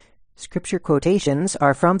scripture quotations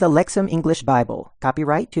are from the Lexham English Bible.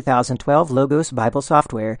 Copyright 2012 Logos Bible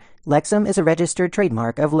Software. Lexham is a registered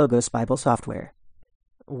trademark of Logos Bible Software.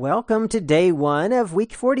 Welcome to day 1 of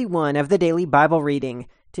week 41 of the daily Bible reading.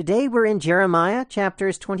 Today we're in Jeremiah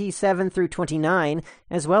chapters 27 through 29,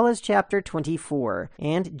 as well as chapter 24,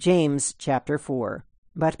 and James chapter 4.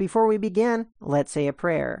 But before we begin, let's say a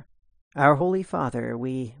prayer. Our Holy Father,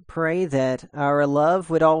 we pray that our love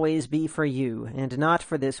would always be for you and not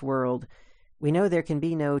for this world. We know there can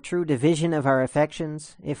be no true division of our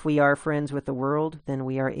affections. If we are friends with the world, then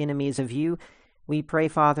we are enemies of you. We pray,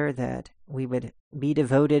 Father, that we would be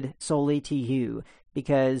devoted solely to you,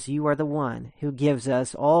 because you are the one who gives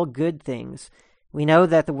us all good things. We know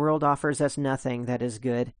that the world offers us nothing that is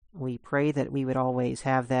good. We pray that we would always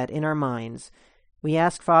have that in our minds. We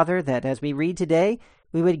ask, Father, that as we read today,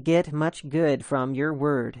 we would get much good from your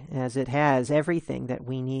word, as it has everything that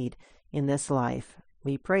we need in this life.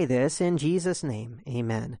 We pray this in Jesus' name.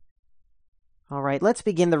 Amen. All right, let's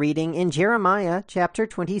begin the reading in Jeremiah chapter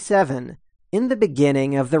 27. In the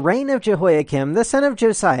beginning of the reign of Jehoiakim, the son of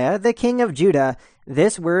Josiah, the king of Judah,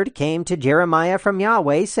 this word came to Jeremiah from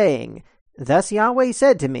Yahweh, saying, Thus Yahweh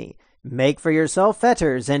said to me, Make for yourself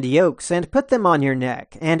fetters and yokes, and put them on your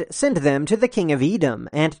neck, and send them to the king of Edom,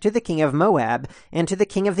 and to the king of Moab, and to the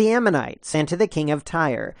king of the Ammonites, and to the king of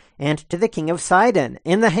Tyre, and to the king of Sidon,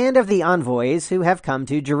 in the hand of the envoys who have come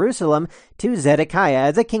to Jerusalem, to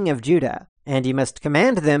Zedekiah the king of Judah. And you must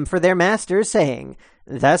command them for their masters, saying,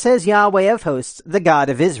 Thus says Yahweh of hosts, the God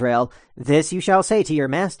of Israel, This you shall say to your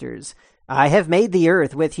masters, I have made the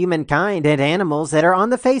earth with humankind and animals that are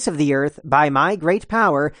on the face of the earth by my great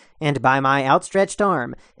power and by my outstretched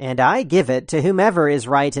arm, and I give it to whomever is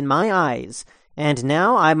right in my eyes. And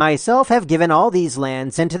now I myself have given all these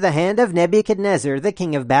lands into the hand of Nebuchadnezzar the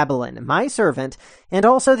king of Babylon, my servant, and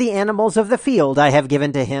also the animals of the field I have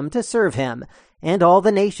given to him to serve him. And all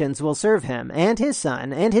the nations will serve him, and his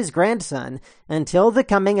son, and his grandson, until the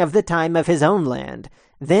coming of the time of his own land.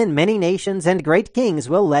 Then many nations and great kings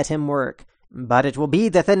will let him work. But it will be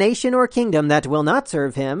that the nation or kingdom that will not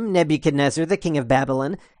serve him, Nebuchadnezzar the king of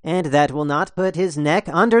Babylon, and that will not put his neck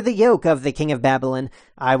under the yoke of the king of Babylon,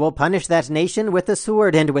 I will punish that nation with the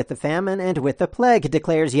sword and with the famine and with the plague,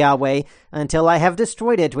 declares Yahweh, until I have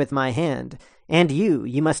destroyed it with my hand. And you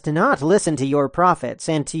must not listen to your prophets,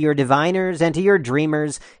 and to your diviners, and to your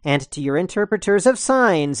dreamers, and to your interpreters of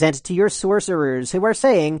signs, and to your sorcerers, who are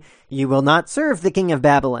saying, You will not serve the king of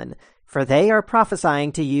Babylon. For they are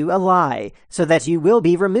prophesying to you a lie, so that you will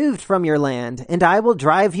be removed from your land, and I will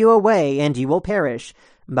drive you away, and you will perish.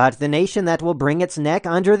 But the nation that will bring its neck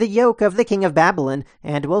under the yoke of the king of Babylon,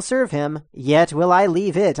 and will serve him, yet will I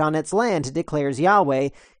leave it on its land, declares Yahweh,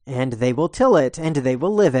 and they will till it, and they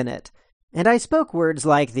will live in it. And I spoke words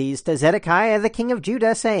like these to Zedekiah the king of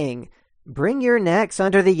Judah, saying, Bring your necks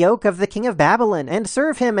under the yoke of the king of Babylon, and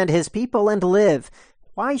serve him and his people, and live.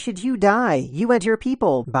 Why should you die, you and your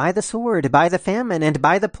people, by the sword, by the famine, and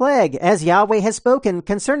by the plague, as Yahweh has spoken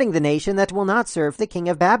concerning the nation that will not serve the king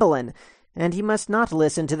of Babylon? And you must not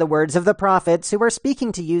listen to the words of the prophets who are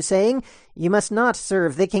speaking to you, saying, You must not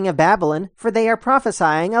serve the king of Babylon, for they are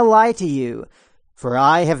prophesying a lie to you. For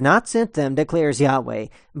I have not sent them, declares Yahweh,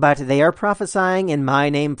 but they are prophesying in my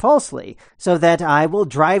name falsely, so that I will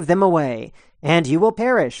drive them away. And you will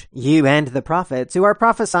perish, you and the prophets who are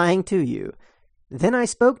prophesying to you. Then I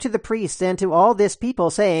spoke to the priests and to all this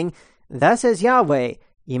people, saying, Thus says Yahweh,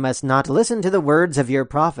 You must not listen to the words of your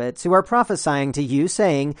prophets who are prophesying to you,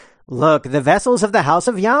 saying, Look, the vessels of the house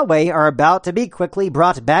of Yahweh are about to be quickly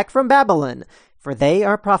brought back from Babylon, for they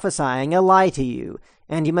are prophesying a lie to you,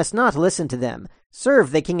 and you must not listen to them.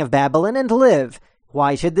 Serve the king of Babylon and live.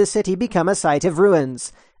 Why should this city become a site of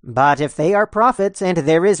ruins? But if they are prophets, and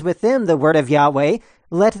there is with them the word of Yahweh,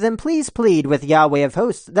 let them please plead with Yahweh of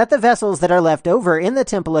hosts that the vessels that are left over in the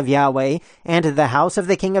temple of Yahweh, and the house of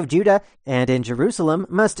the king of Judah, and in Jerusalem,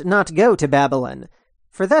 must not go to Babylon.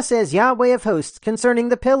 For thus says Yahweh of hosts concerning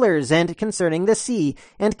the pillars, and concerning the sea,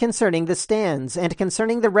 and concerning the stands, and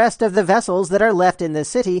concerning the rest of the vessels that are left in the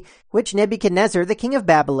city, which Nebuchadnezzar the king of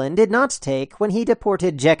Babylon did not take when he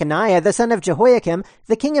deported Jeconiah the son of Jehoiakim,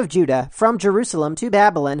 the king of Judah, from Jerusalem to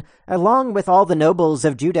Babylon, along with all the nobles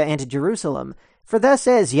of Judah and Jerusalem. For thus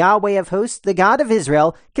says Yahweh of hosts, the God of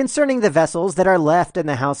Israel, concerning the vessels that are left in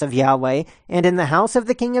the house of Yahweh, and in the house of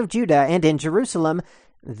the king of Judah, and in Jerusalem,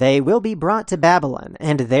 They will be brought to Babylon,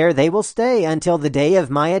 and there they will stay until the day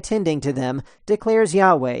of my attending to them, declares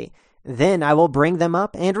Yahweh. Then I will bring them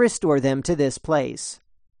up and restore them to this place.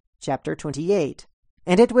 Chapter 28.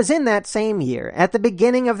 And it was in that same year, at the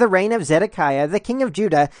beginning of the reign of Zedekiah the king of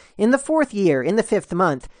Judah, in the 4th year, in the 5th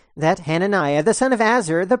month, that Hananiah the son of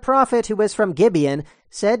Azur, the prophet who was from Gibeon,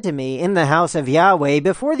 said to me in the house of Yahweh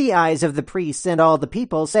before the eyes of the priests and all the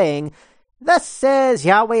people, saying, Thus says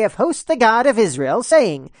Yahweh of hosts, the God of Israel,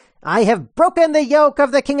 saying, I have broken the yoke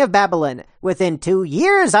of the king of Babylon. Within 2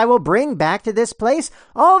 years I will bring back to this place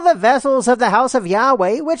all the vessels of the house of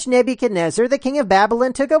Yahweh, which Nebuchadnezzar the king of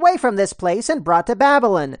Babylon took away from this place and brought to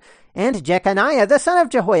Babylon. And Jeconiah the son of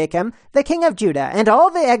Jehoiakim, the king of Judah, and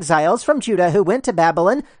all the exiles from Judah who went to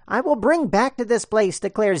Babylon, I will bring back to this place,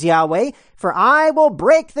 declares Yahweh, for I will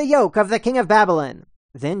break the yoke of the king of Babylon.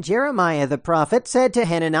 Then Jeremiah the prophet said to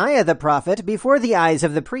Hananiah the prophet before the eyes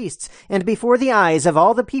of the priests, and before the eyes of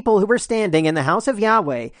all the people who were standing in the house of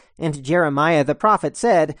Yahweh, and Jeremiah the prophet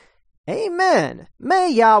said, Amen. May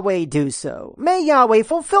Yahweh do so. May Yahweh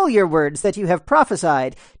fulfill your words that you have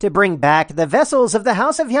prophesied, to bring back the vessels of the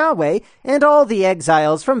house of Yahweh, and all the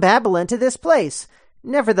exiles from Babylon to this place.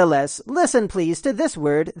 Nevertheless, listen please to this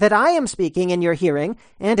word that I am speaking in your hearing,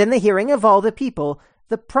 and in the hearing of all the people,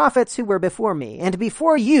 the prophets who were before me, and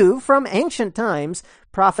before you from ancient times,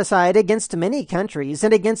 prophesied against many countries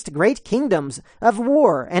and against great kingdoms, of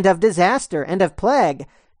war and of disaster and of plague.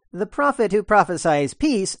 The prophet who prophesies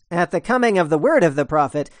peace at the coming of the word of the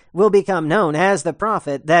prophet will become known as the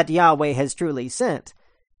prophet that Yahweh has truly sent.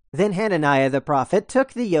 Then Hananiah the prophet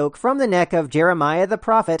took the yoke from the neck of Jeremiah the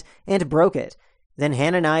prophet and broke it. Then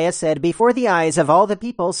Hananiah said before the eyes of all the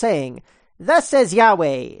people, saying, Thus says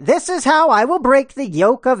Yahweh, this is how I will break the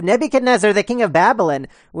yoke of Nebuchadnezzar the king of Babylon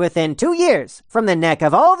within 2 years from the neck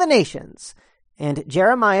of all the nations. And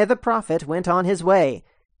Jeremiah the prophet went on his way.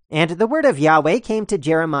 And the word of Yahweh came to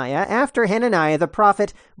Jeremiah after Hananiah the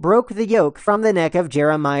prophet broke the yoke from the neck of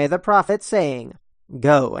Jeremiah the prophet, saying,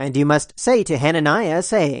 Go, and you must say to Hananiah,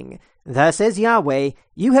 saying, Thus says Yahweh,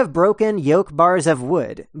 you have broken yoke bars of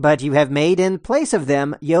wood, but you have made in place of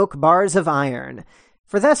them yoke bars of iron.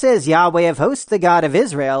 For thus says Yahweh of hosts, the God of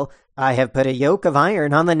Israel, I have put a yoke of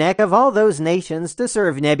iron on the neck of all those nations to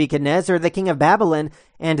serve Nebuchadnezzar the king of Babylon,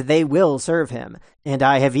 and they will serve him. And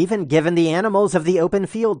I have even given the animals of the open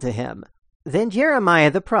field to him. Then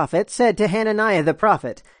Jeremiah the prophet said to Hananiah the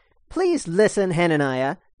prophet, Please listen,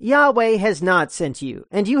 Hananiah. Yahweh has not sent you,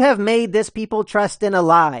 and you have made this people trust in a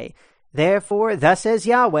lie. Therefore, thus says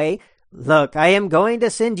Yahweh, Look, I am going to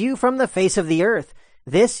send you from the face of the earth.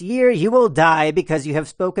 This year you will die because you have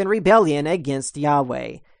spoken rebellion against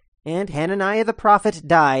Yahweh. And Hananiah the prophet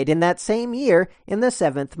died in that same year in the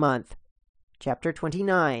 7th month. Chapter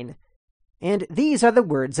 29. And these are the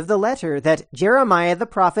words of the letter that Jeremiah the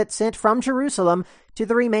prophet sent from Jerusalem to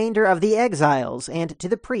the remainder of the exiles, and to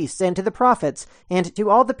the priests, and to the prophets, and to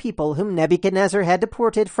all the people whom Nebuchadnezzar had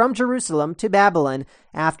deported from Jerusalem to Babylon,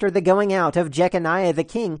 after the going out of Jeconiah the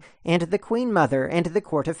king, and the queen mother, and the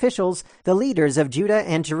court officials, the leaders of Judah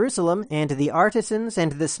and Jerusalem, and the artisans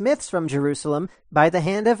and the smiths from Jerusalem, by the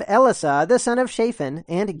hand of Elisah the son of Shaphan,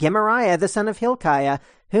 and Gemariah the son of Hilkiah,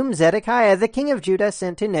 whom Zedekiah the king of Judah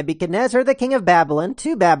sent to Nebuchadnezzar the king of Babylon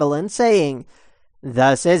to Babylon, saying,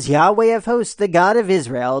 Thus says Yahweh of hosts, the God of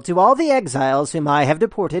Israel, to all the exiles whom I have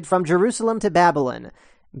deported from Jerusalem to Babylon,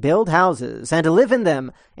 Build houses, and live in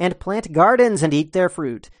them, and plant gardens, and eat their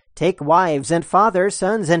fruit. Take wives, and father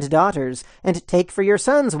sons and daughters, and take for your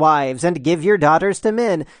sons wives, and give your daughters to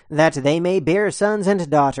men, that they may bear sons and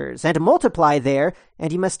daughters, and multiply there,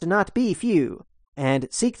 and ye must not be few. And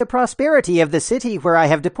seek the prosperity of the city where I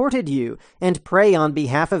have deported you, and pray on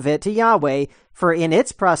behalf of it to Yahweh, for in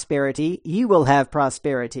its prosperity you will have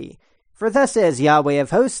prosperity. For thus says Yahweh of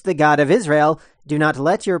hosts, the God of Israel, Do not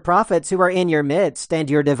let your prophets who are in your midst and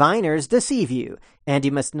your diviners deceive you, and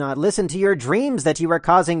you must not listen to your dreams that you are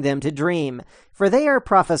causing them to dream, for they are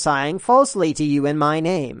prophesying falsely to you in my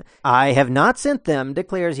name. I have not sent them,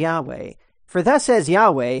 declares Yahweh. For thus says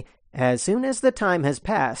Yahweh, As soon as the time has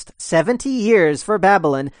passed, 70 years for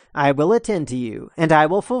Babylon, I will attend to you, and I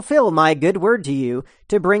will fulfill my good word to you,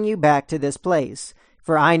 to bring you back to this place.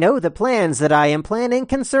 For I know the plans that I am planning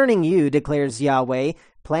concerning you, declares Yahweh,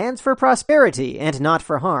 plans for prosperity and not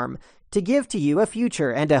for harm, to give to you a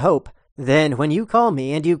future and a hope. Then when you call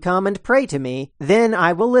me and you come and pray to me, then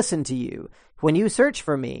I will listen to you. When you search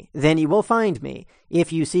for me, then you will find me,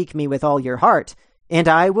 if you seek me with all your heart. And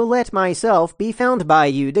I will let myself be found by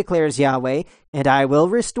you, declares Yahweh, and I will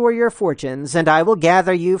restore your fortunes, and I will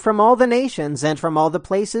gather you from all the nations and from all the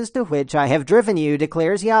places to which I have driven you,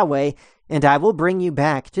 declares Yahweh, and I will bring you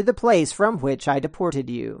back to the place from which I deported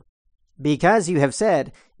you. Because you have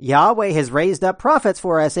said, Yahweh has raised up prophets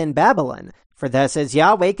for us in Babylon. For thus says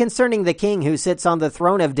Yahweh concerning the king who sits on the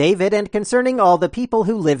throne of David, and concerning all the people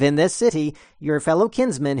who live in this city, your fellow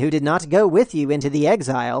kinsmen who did not go with you into the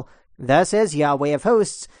exile, thus says Yahweh of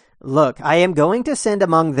hosts, Look, I am going to send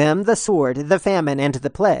among them the sword, the famine, and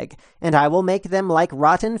the plague, and I will make them like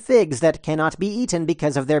rotten figs that cannot be eaten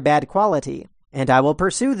because of their bad quality. And I will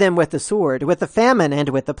pursue them with the sword, with the famine, and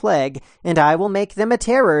with the plague, and I will make them a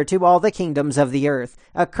terror to all the kingdoms of the earth,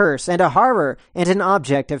 a curse and a horror, and an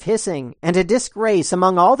object of hissing, and a disgrace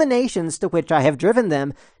among all the nations to which I have driven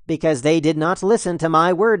them, because they did not listen to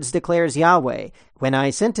my words, declares Yahweh, when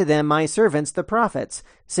I sent to them my servants the prophets,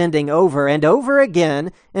 sending over and over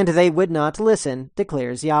again, and they would not listen,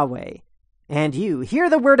 declares Yahweh. And you, hear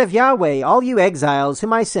the word of Yahweh, all you exiles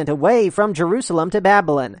whom I sent away from Jerusalem to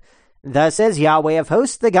Babylon. Thus says Yahweh of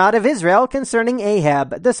hosts, the God of Israel, concerning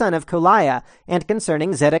Ahab, the son of Koliah, and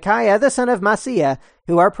concerning Zedekiah, the son of Maaseiah,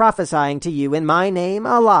 who are prophesying to you in my name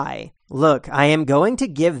a lie. Look, I am going to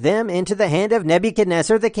give them into the hand of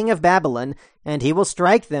Nebuchadnezzar, the king of Babylon, and he will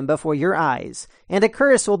strike them before your eyes. And a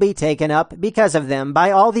curse will be taken up because of them by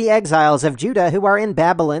all the exiles of Judah who are in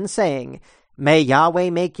Babylon, saying, May Yahweh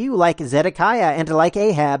make you like Zedekiah and like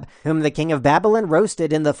Ahab, whom the king of Babylon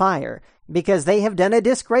roasted in the fire, because they have done a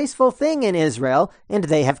disgraceful thing in Israel, and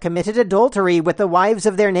they have committed adultery with the wives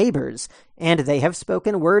of their neighbors, and they have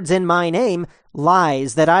spoken words in my name,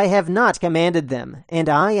 lies that I have not commanded them, and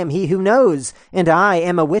I am he who knows, and I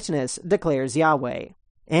am a witness, declares Yahweh.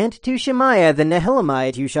 And to Shemaiah the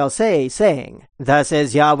Nehelamite you shall say, saying, Thus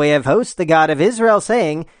says Yahweh of hosts, the God of Israel,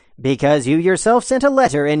 saying, Because you yourself sent a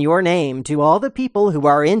letter in your name to all the people who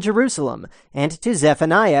are in Jerusalem, and to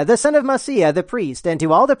Zephaniah the son of Maaseiah the priest, and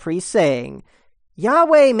to all the priests, saying,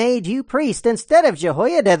 Yahweh made you priest instead of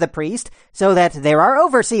Jehoiada the priest, so that there are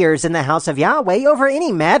overseers in the house of Yahweh over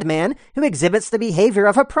any madman who exhibits the behavior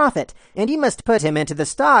of a prophet, and you must put him into the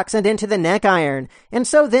stocks and into the neck iron. And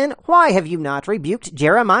so then, why have you not rebuked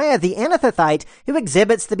Jeremiah the Anathothite, who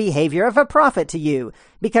exhibits the behavior of a prophet to you?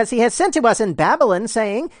 Because he has sent to us in Babylon,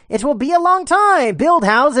 saying, It will be a long time, build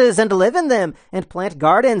houses and live in them, and plant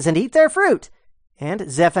gardens and eat their fruit.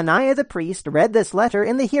 And Zephaniah the priest read this letter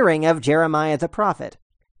in the hearing of Jeremiah the prophet.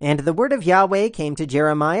 And the word of Yahweh came to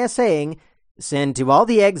Jeremiah, saying, Send to all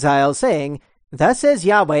the exiles, saying, Thus says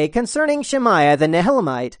Yahweh concerning Shemaiah the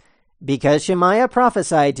Nehelamite, Because Shemaiah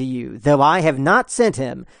prophesied to you, though I have not sent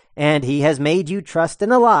him, and he has made you trust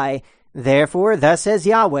in a lie, therefore thus says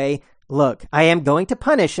Yahweh, Look, I am going to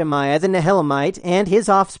punish Shemaiah the Nehelamite and his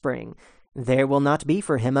offspring. There will not be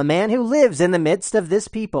for him a man who lives in the midst of this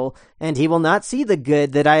people, and he will not see the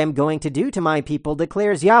good that I am going to do to my people,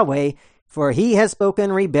 declares Yahweh, for he has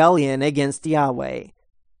spoken rebellion against Yahweh.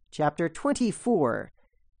 Chapter 24.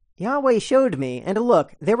 Yahweh showed me, and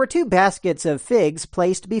look, there were 2 baskets of figs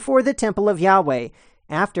placed before the temple of Yahweh,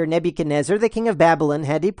 after Nebuchadnezzar the king of Babylon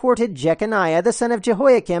had deported Jeconiah the son of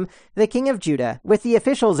Jehoiakim, the king of Judah, with the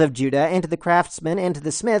officials of Judah and the craftsmen and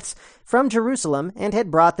the smiths from Jerusalem, and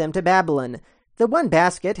had brought them to Babylon. The one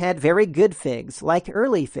basket had very good figs, like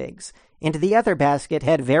early figs, and the other basket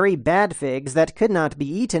had very bad figs that could not be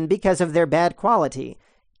eaten because of their bad quality.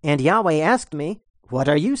 And Yahweh asked me, What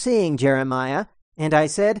are you seeing, Jeremiah? And I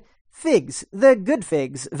said, Figs, the good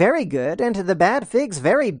figs, very good, and the bad figs,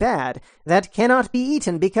 very bad, that cannot be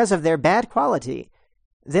eaten because of their bad quality.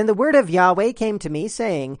 Then the word of Yahweh came to me,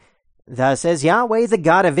 saying, Thus says Yahweh, the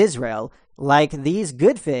God of Israel, Like these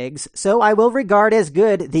good figs, so I will regard as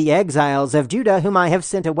good the exiles of Judah whom I have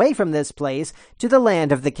sent away from this place to the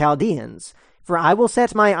land of the Chaldeans. For I will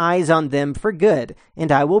set my eyes on them for good,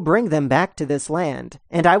 and I will bring them back to this land.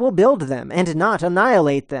 And I will build them, and not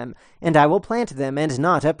annihilate them, and I will plant them, and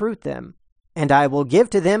not uproot them. And I will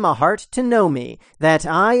give to them a heart to know me, that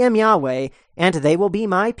I am Yahweh, and they will be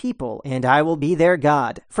my people, and I will be their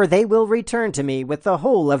God, for they will return to me with the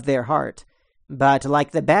whole of their heart. But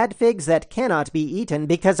like the bad figs that cannot be eaten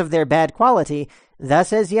because of their bad quality, thus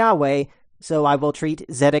says Yahweh, so I will treat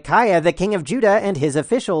Zedekiah the king of Judah and his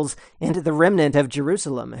officials, and the remnant of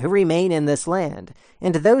Jerusalem who remain in this land,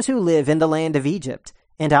 and those who live in the land of Egypt.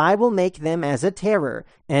 And I will make them as a terror,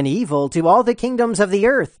 an evil to all the kingdoms of the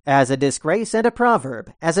earth, as a disgrace and a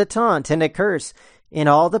proverb, as a taunt and a curse, in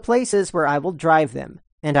all the places where I will drive them.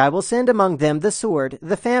 And I will send among them the sword,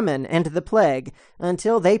 the famine, and the plague,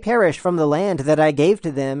 until they perish from the land that I gave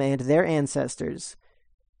to them and their ancestors.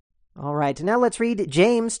 All right, now let's read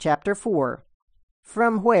James chapter 4.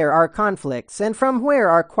 From where are conflicts, and from where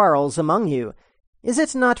are quarrels among you? Is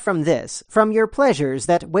it not from this, from your pleasures,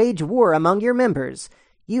 that wage war among your members?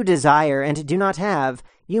 You desire and do not have.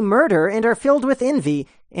 You murder and are filled with envy,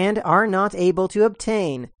 and are not able to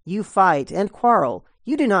obtain. You fight and quarrel.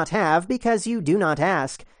 You do not have because you do not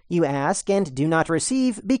ask. You ask and do not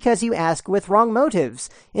receive because you ask with wrong motives,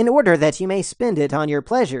 in order that you may spend it on your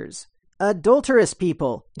pleasures. Adulterous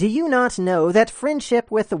people, do you not know that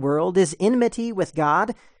friendship with the world is enmity with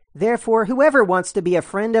God? Therefore, whoever wants to be a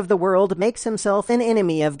friend of the world makes himself an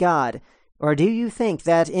enemy of God. Or do you think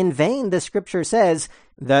that in vain the Scripture says,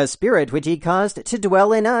 "The Spirit which he caused to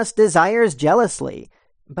dwell in us desires jealously"?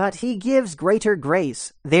 But he gives greater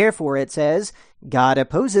grace. Therefore it says, "God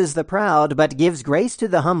opposes the proud, but gives grace to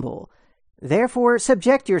the humble." Therefore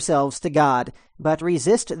subject yourselves to God, but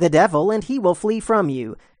resist the devil, and he will flee from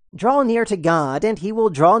you. Draw near to God, and he will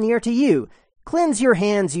draw near to you. Cleanse your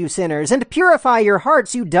hands, you sinners, and purify your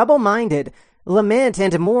hearts, you double-minded. Lament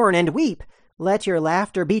and mourn and weep. Let your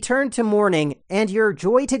laughter be turned to mourning, and your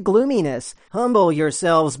joy to gloominess. Humble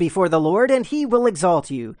yourselves before the Lord, and he will exalt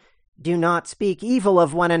you. Do not speak evil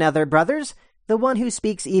of one another, brothers. The one who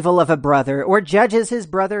speaks evil of a brother or judges his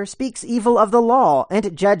brother speaks evil of the law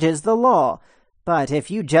and judges the law. But if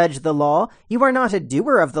you judge the law, you are not a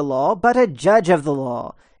doer of the law, but a judge of the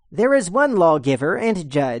law. There is one lawgiver and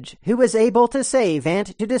judge, who is able to save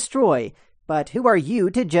and to destroy. But who are you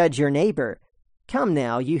to judge your neighbor? Come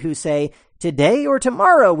now, you who say, "Today or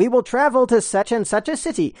tomorrow we will travel to such and such a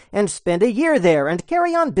city, and spend a year there, and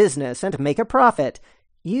carry on business, and make a profit."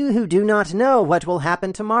 You who do not know what will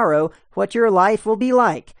happen tomorrow, what your life will be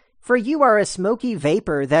like. For you are a smoky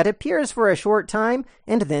vapor that appears for a short time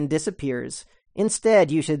and then disappears.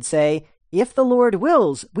 Instead, you should say, "If the Lord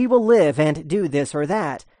wills, we will live and do this or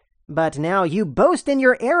that." But now you boast in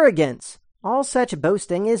your arrogance. All such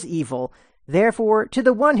boasting is evil. Therefore, to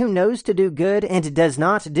the one who knows to do good and does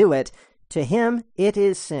not do it, to him it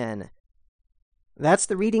is sin. That's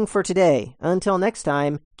the reading for today. Until next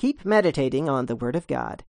time, keep meditating on the Word of God.